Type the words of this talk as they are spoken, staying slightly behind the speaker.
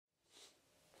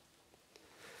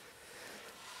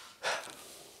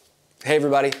Hey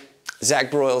everybody, Zach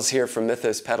Broyles here from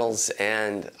Mythos Pedals,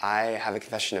 and I have a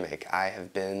confession to make. I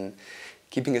have been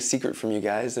keeping a secret from you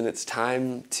guys, and it's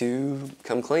time to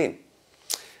come clean.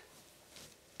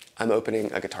 I'm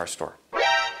opening a guitar store.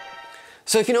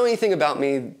 So if you know anything about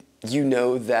me, you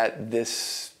know that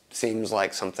this seems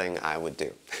like something I would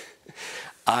do.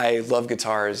 I love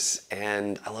guitars,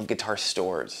 and I love guitar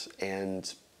stores,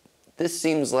 and this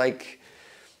seems like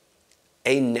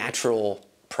a natural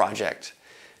project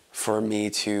for me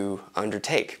to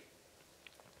undertake.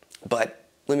 But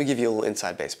let me give you a little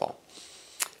inside baseball.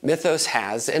 Mythos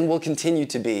has and will continue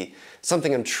to be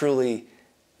something I'm truly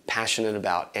passionate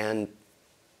about and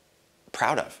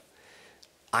proud of.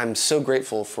 I'm so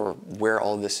grateful for where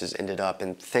all this has ended up,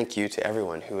 and thank you to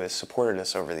everyone who has supported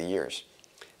us over the years.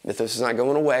 Mythos is not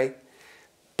going away,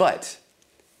 but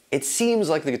it seems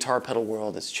like the guitar pedal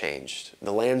world has changed.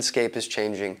 The landscape is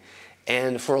changing,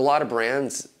 and for a lot of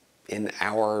brands in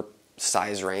our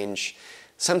size range,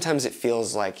 sometimes it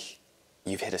feels like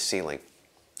you've hit a ceiling.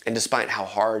 And despite how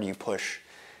hard you push,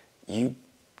 you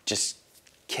just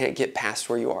can't get past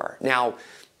where you are. Now,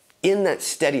 in that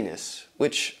steadiness,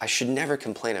 which I should never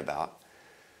complain about,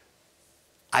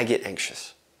 I get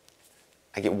anxious.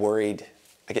 I get worried.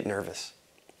 I get nervous.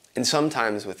 And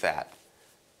sometimes with that,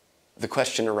 the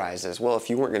question arises, well, if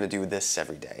you weren't going to do this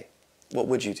every day, what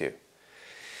would you do?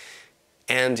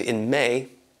 And in May,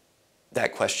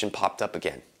 that question popped up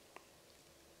again.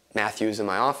 Matthew was in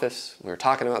my office, we were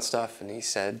talking about stuff, and he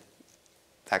said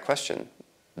that question,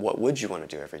 what would you want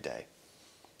to do every day?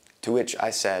 To which I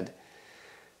said,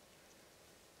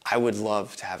 I would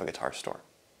love to have a guitar store.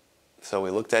 So we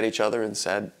looked at each other and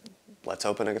said, let's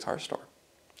open a guitar store.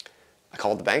 I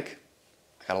called the bank,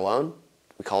 I got a loan,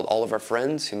 we called all of our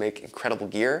friends who make incredible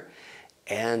gear,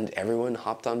 and everyone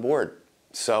hopped on board.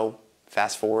 So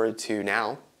fast forward to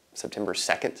now, September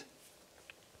 2nd,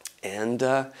 and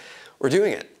we're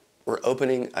doing it. We're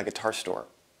opening a guitar store.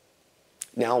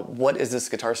 Now, what is this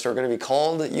guitar store going to be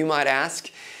called, you might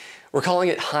ask? We're calling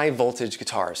it High Voltage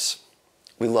Guitars.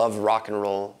 We love rock and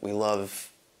roll. We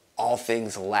love all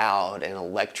things loud and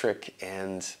electric,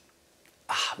 and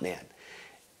man,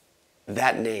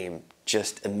 that name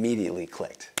just immediately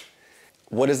clicked.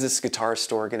 What is this guitar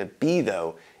store going to be,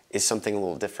 though, is something a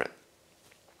little different.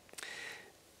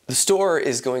 The store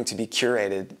is going to be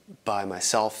curated by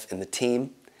myself and the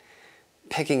team,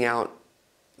 picking out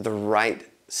the right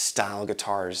style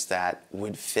guitars that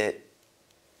would fit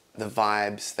the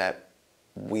vibes that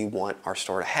we want our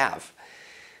store to have.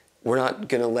 We're not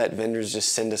going to let vendors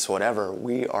just send us whatever.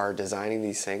 We are designing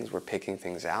these things, we're picking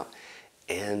things out,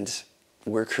 and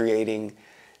we're creating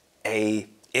an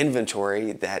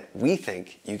inventory that we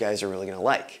think you guys are really going to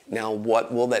like. Now,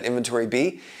 what will that inventory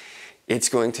be? It's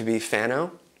going to be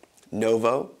Fano,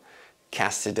 Novo,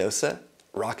 Castedosa,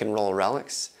 Rock N Roll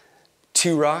Relics,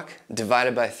 Throbak,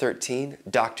 Divided by 13,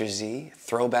 Dr. Z,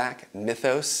 Throbak,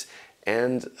 Mythos,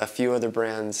 and a few other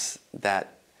brands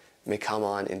that may come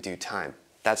on in due time.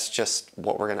 That's just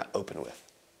what we're going to open with.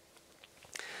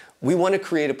 We want to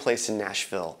create a place in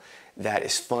Nashville that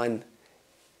is fun,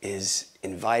 is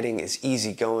inviting, is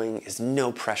easygoing, is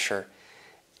no pressure,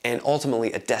 and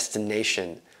ultimately a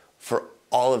destination for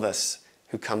all of us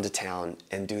who come to town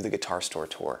and do the guitar store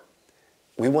tour.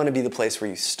 We want to be the place where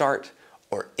you start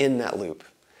or end that loop.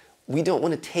 We don't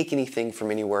want to take anything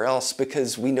from anywhere else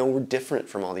because we know we're different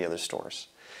from all the other stores.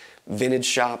 Vintage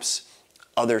shops,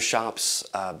 other shops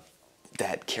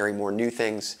that carry more new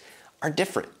things are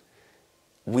different.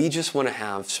 We just want to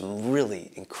have some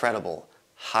really incredible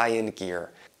high-end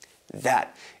gear.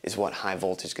 That is what High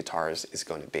Voltage Guitars is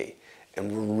going to be.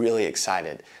 And we're really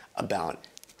excited about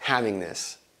having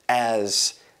this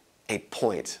as a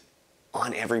point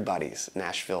on everybody's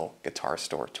Nashville guitar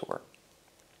store tour.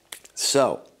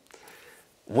 So,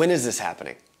 when is this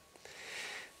happening?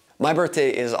 My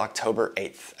birthday is October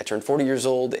 8th. I turned 40 years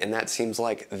old, and that seems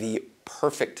like the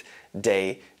perfect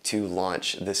day to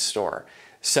launch this store.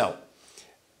 So,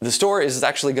 the store is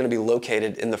actually going to be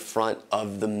located in the front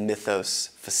of the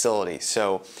Mythos facility.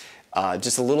 So,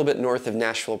 just a little bit north of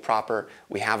Nashville proper,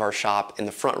 we have our shop in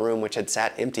the front room, which had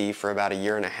sat empty for about a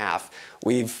year and a half.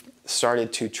 We've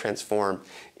started to transform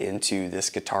into this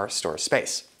guitar store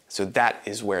space. So that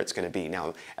is where it's going to be.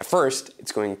 Now, at first,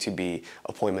 it's going to be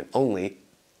appointment only,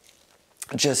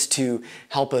 just to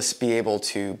help us be able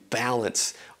to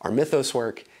balance our Mythos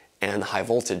work and the high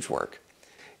voltage work.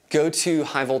 Go to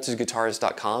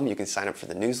highvoltageguitars.com. You can sign up for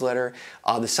the newsletter.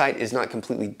 The site is not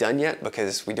completely done yet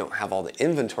because we don't have all the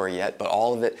inventory yet, but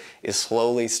all of it is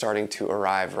slowly starting to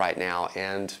arrive right now,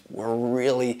 and we're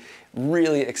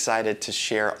really excited to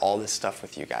share all this stuff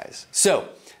with you guys. So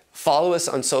Follow us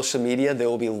on social media. There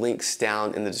will be links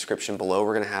down in the description below.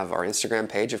 We're going to have our Instagram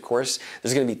page, of course.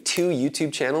 There's going to be 2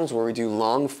 YouTube channels where we do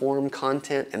long form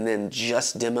content and then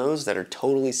just demos that are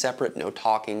totally separate, no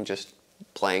talking, just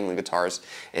playing the guitars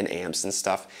and amps and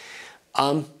stuff.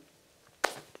 I'm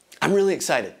really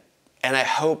excited, and I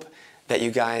hope that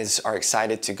you guys are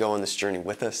excited to go on this journey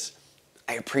with us.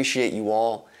 I appreciate you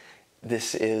all.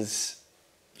 This is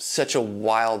such a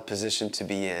wild position to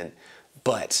be in,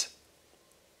 but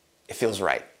it feels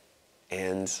right,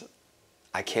 and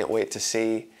I can't wait to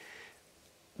see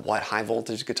what high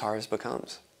voltage guitars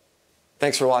becomes.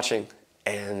 Thanks for watching,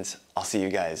 and I'll see you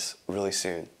guys really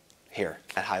soon here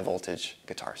at High Voltage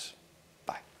Guitars.